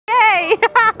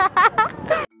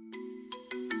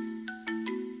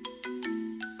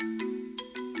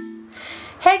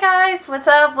guys, what's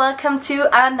up? Welcome to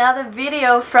another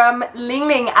video from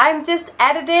Lingling. I'm just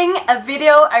editing a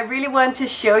video I really want to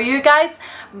show you guys,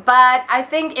 but I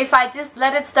think if I just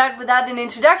let it start without an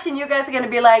introduction, you guys are gonna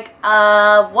be like,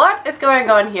 what is going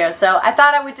on here? So I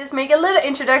thought I would just make a little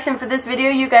introduction for this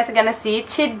video you guys are gonna see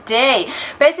today.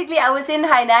 Basically, I was in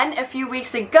Hainan a few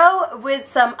weeks ago with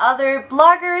some other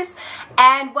bloggers,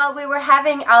 and while we were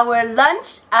having our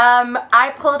lunch,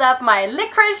 I pulled up my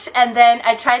licorice and then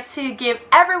I tried to give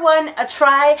everyone a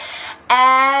try,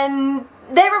 and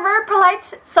they were very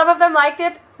polite. Some of them liked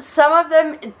it, some of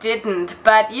them didn't,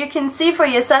 but you can see for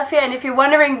yourself here. And if you're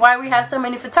wondering why we have so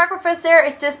many photographers there,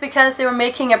 it's just because they were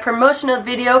making a promotional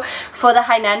video for the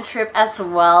Hainan trip as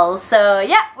well. So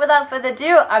yeah, without further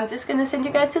ado, I'm just gonna send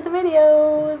you guys to the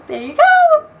video. There you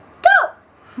go.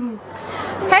 Go!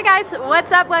 Hey guys,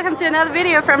 what's up? Welcome to another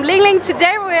video from Lingling.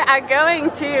 Today we are going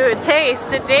to taste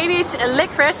the Danish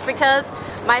licorice because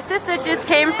my sister just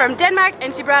came from Denmark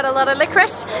and she brought a lot of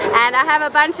licorice, and I have a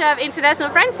bunch of international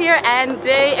friends here and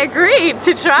they agreed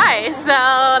to try,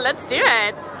 so let's do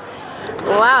it.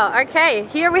 Wow, okay,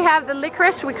 here we have the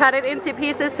licorice. We cut it into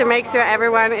pieces to make sure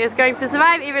everyone is going to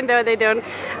survive even though they don't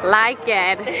like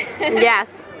it. Yes.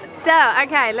 So,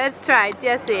 okay, let's try.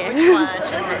 Jessie. Which one?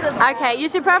 Okay, you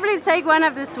should probably take one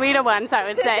of the sweeter ones, I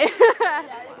would say.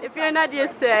 If you're not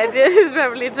used to it, you should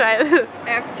probably try it. I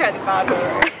have to try the bad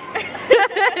one.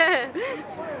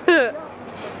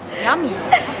 Yummy.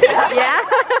 Yeah?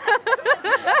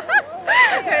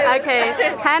 Okay,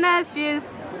 Hannah, she's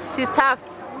tough.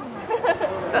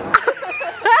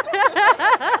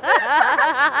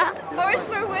 Oh, it's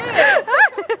so weird.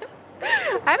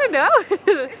 I don't know.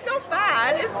 It's not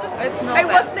bad. It's just I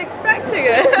wasn't expecting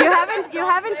it. You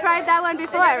haven't tried that one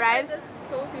before, right?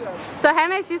 So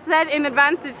Hannah, she said in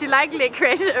advance that she liked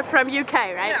licorice from UK,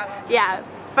 right? Yeah. Yeah,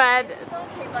 but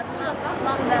Salty, but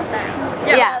not that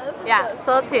bad. yeah,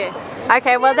 salty.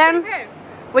 Okay, well then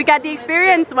we got the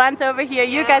experienced ones over here.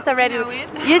 You guys are ready.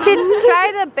 You should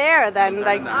try the bear then.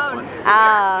 Like,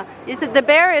 you said the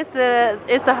bear is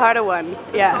the harder one.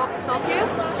 Yeah.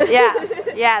 Saltiest?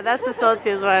 Yeah, that's the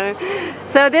saltiest one.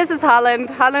 So this is Holland.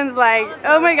 Holland's like,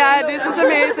 oh my god, this is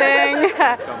amazing.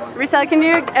 Rachel, can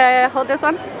you hold this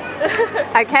one?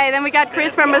 Okay, then we got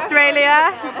Chris from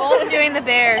Australia. We're both doing the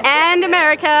bear. And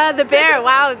America, the bear.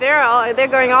 Wow, they're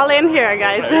going all in here,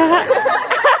 guys.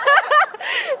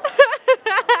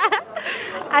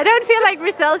 I don't feel like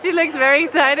Rachel, she looks very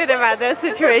excited about this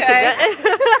situation. Okay.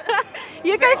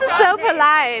 You guys are so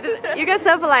polite. You guys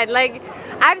are so polite. Like,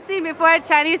 I've seen before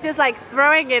Chinese just like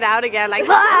throwing it out again, like,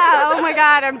 ah, oh my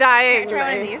god, I'm dying. Can I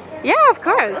try one of these? Yeah, of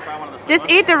course. Just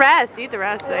eat the rest. Eat the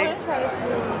rest. Like.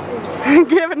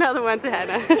 Give another one to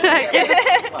Hannah.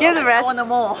 give the rest. I want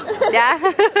them all. Yeah.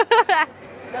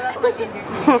 No, that's much easier.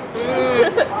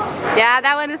 Yeah,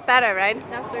 that one is better, right?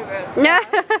 That's so good. Yeah.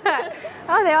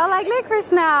 Oh, they all like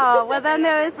licorice now. Well, then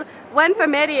there's one for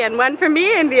Mehdi and one for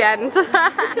me in the end.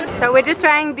 So we're just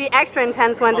trying the extra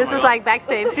intense one. This is like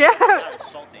backstage. Yeah.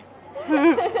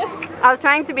 I was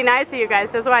trying to be nice to you guys.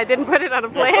 That's why I didn't put it on a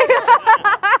plate.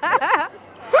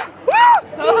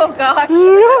 Oh gosh.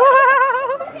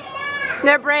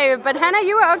 They're brave, but Hannah,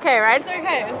 you were okay, right? It's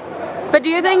okay. But do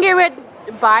you think you would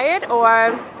buy it,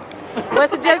 or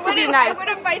was it just to be nice? I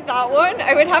wouldn't buy that one.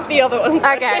 I would have the other ones.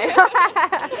 Okay.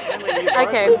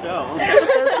 Okay.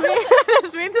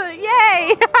 Sweet.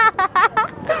 Yay!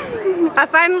 I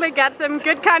finally got some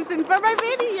good content for my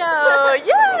video.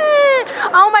 Yay!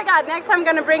 Oh my god, next I'm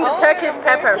gonna bring the Turkish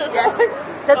pepper. Yes.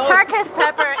 The Turkish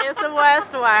pepper is the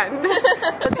worst one.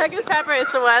 The Turkish pepper is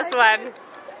the worst one.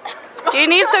 Do you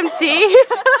need some tea?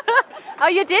 Oh,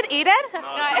 you did eat it? No?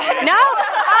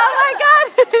 Oh my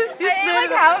god! It's just I ate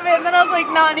like half of it and then I was like,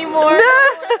 not anymore. No.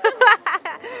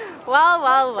 Well.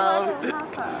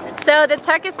 So the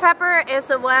Turkish pepper is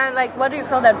the one, like, what do you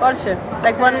call that? Bolsche.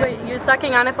 Like one where you're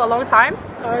sucking on it for a long time.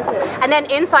 Okay. And then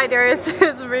inside there is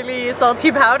this really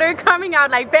salty powder coming out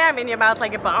like bam in your mouth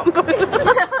like a bomb.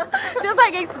 Just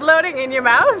like exploding in your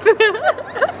mouth.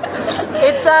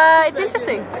 It's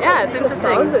interesting. Yeah, it's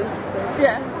interesting.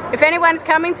 Yeah. If anyone's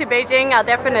coming to Beijing, I'll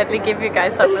definitely give you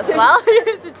guys some as well.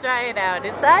 You should try it out.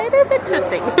 It is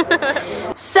interesting.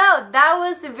 So that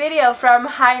was the video from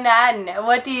Hainan.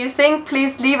 What do you think?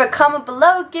 Please leave a comment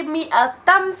below. Give me a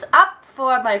thumbs up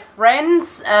for my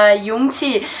friends.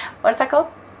 Yongqi. What is that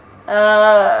called?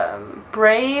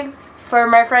 Brave. For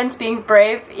my friends being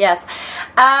brave. Yes.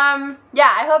 Yeah,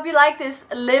 I hope you like this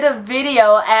little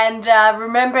video, and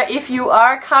remember, if you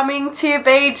are coming to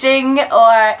Beijing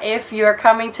or if you're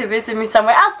coming to visit me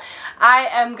somewhere else, I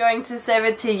am going to serve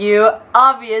it to you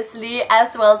obviously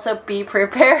as well, so be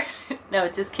prepared. No,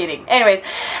 just kidding. Anyways,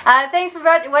 thanks for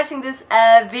watching this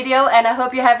video, and I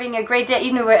hope you're having a great day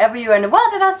evening wherever you are in the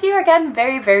world, and I'll see you again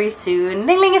very, very soon.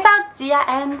 Lingling is out. See ya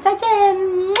and 再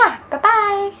见. Bye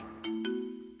bye.